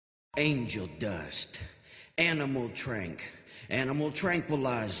angel dust, animal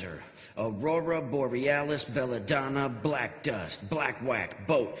tranquilizer, aurora borealis, belladonna, black dust, black whack,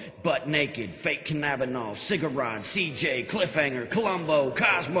 boat, butt naked, fake cannabinol, cigarette, CJ, cliffhanger, Columbo,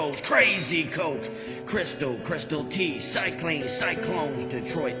 Cosmos, crazy coke, crystal tea, cyclones,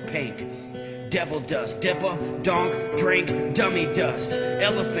 Detroit pink, devil dust, dipper, donk, drink, dummy dust,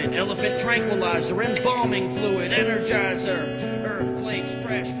 elephant tranquilizer, embalming fluid, energizer, earthquakes,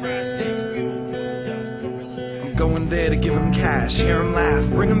 fresh prostates, fuel, dust, gorillas. I'm going there to give him cash, hear him laugh,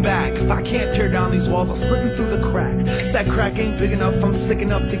 bring him back. If I can't tear down these walls, I'll slip him through the crack. If that crack ain't big enough, I'm sick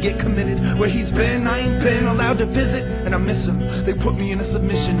enough to get committed. Where he's been, I ain't been allowed to visit, and I miss him. They put me in a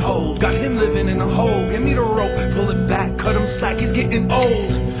submission hold, got him living in a hole. Give me the rope, pull it back, cut him slack, he's getting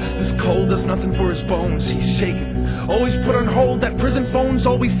old. This cold does nothing for his bones, he's shaking. Always put on hold, that prison phone's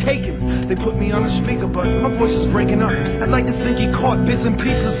always taken. They put me on a speaker, but my voice is breaking up. I'd like to think he caught bits and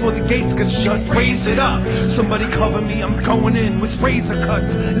pieces before the gates get shut. Raise it up, somebody cover me, I'm going in with razor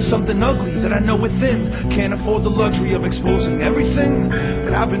cuts. It's something ugly that I know within. Can't afford the luxury of exposing everything,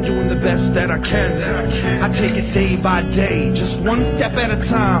 but I've been doing the best that I can. I take it day by day, just one step at a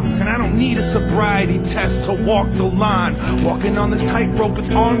time. And I don't need a sobriety test to walk the line. Walking on this tightrope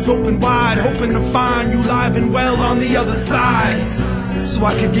with arms open wide, hoping to find you live and well on the other side. So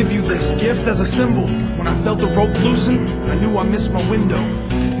I could give you this gift as a symbol. When I felt the rope loosen, I knew I missed my window.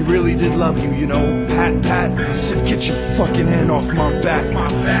 He really did love you, you know. Pat, I said, get your fucking hand off my back.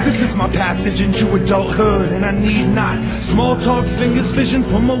 This is my passage into adulthood, and I need not small talk, fingers fishing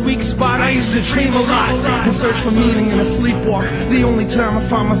from a weak spot. I used to dream a lot and search for meaning in a sleepwalk. The only time I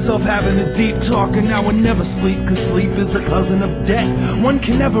find myself having a deep talk, and now I never sleep, cause sleep is the cousin of debt. One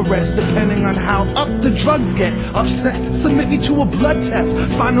can never rest depending on how up the drugs get. Upset, submit me to a blood test.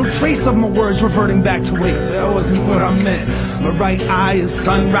 Find no trace of my words reverting back to wait, that wasn't what I meant. My right eye is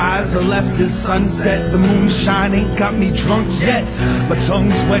sunrise, the left is sunset. The moonshine ain't got me drunk yet. My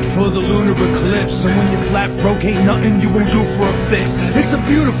tongue's wet for the lunar eclipse, and when you're flat broke, ain't nothing you won't do for a fix. It's a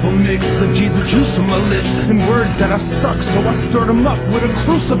beautiful mix of Jesus juice on my lips and words that are stuck, so I stirred them up with a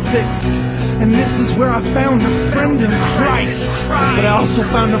crucifix. And this is where I found a friend in Christ. But I also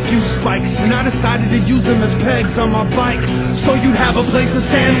found a few spikes, and I decided to use them as pegs on my bike, so you'd have a place to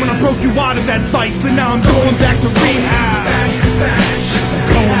stand when I broke you out of that vice. And now I'm going back to rehab. I'm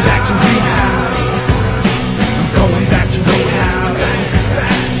going back to rehab. I'm going back to rehab.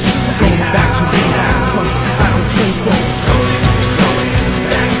 I'm going back to rehab. 'Cause I don't drink those. Going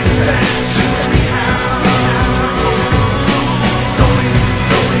back to rehab. Going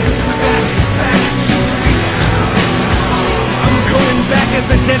back to rehab. I'm going back as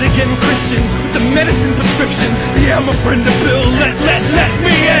a dead again Christian with a medicine prescription. Yeah, I'm a friend of Bill. Let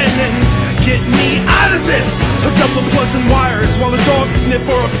me in and get me out of this. Hook up the plugs and wires while the dogs sniff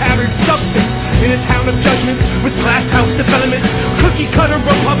for a powdered substance. In a town of judgments with glass house developments, cookie cutter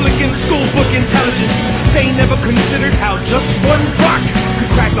Republican school book intelligence. They never considered how just one rock could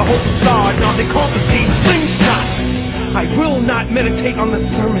crack the whole facade. Now they confiscate slingshots. I will not meditate on the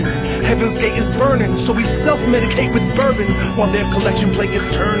sermon. Heaven's gate is burning, so we self-medicate with bourbon while their collection plate is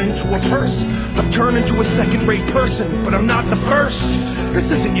turned into a purse. I've turned into a second-rate person, but I'm not the first. This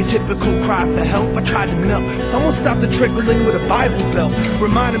isn't your typical cry for help. I tried to melt. Someone stopped the trickling with a Bible belt,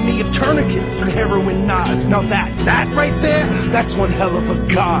 reminding me of tourniquets and heroin nods. Now that right there, that's one hell of a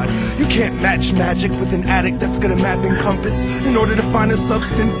god. You can't match magic with an addict that's got a mapping compass in order to find a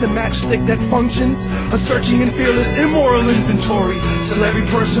substance and matchstick that functions. A searching and fearless immoral inventory till every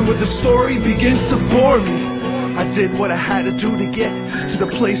person with a story begins to bore me. I did what I had to do to get to the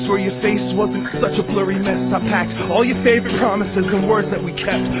place where your face wasn't such a blurry mess. I packed all your favorite promises and words that we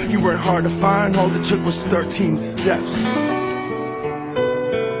kept. You weren't hard to find, all it took was 13 steps.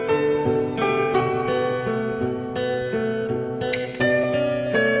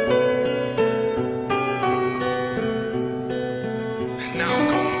 And now I'm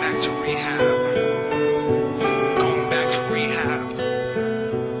going back to rehab. I'm going back to rehab.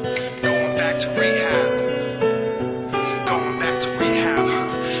 Going back to rehab.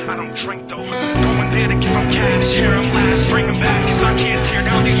 I don't drink though. Going there to give him cash, hear him laugh, bring him back. If I can't tear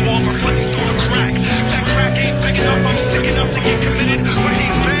down these walls, I'll slip him through the crack. If that crack ain't big enough, I'm sick enough to get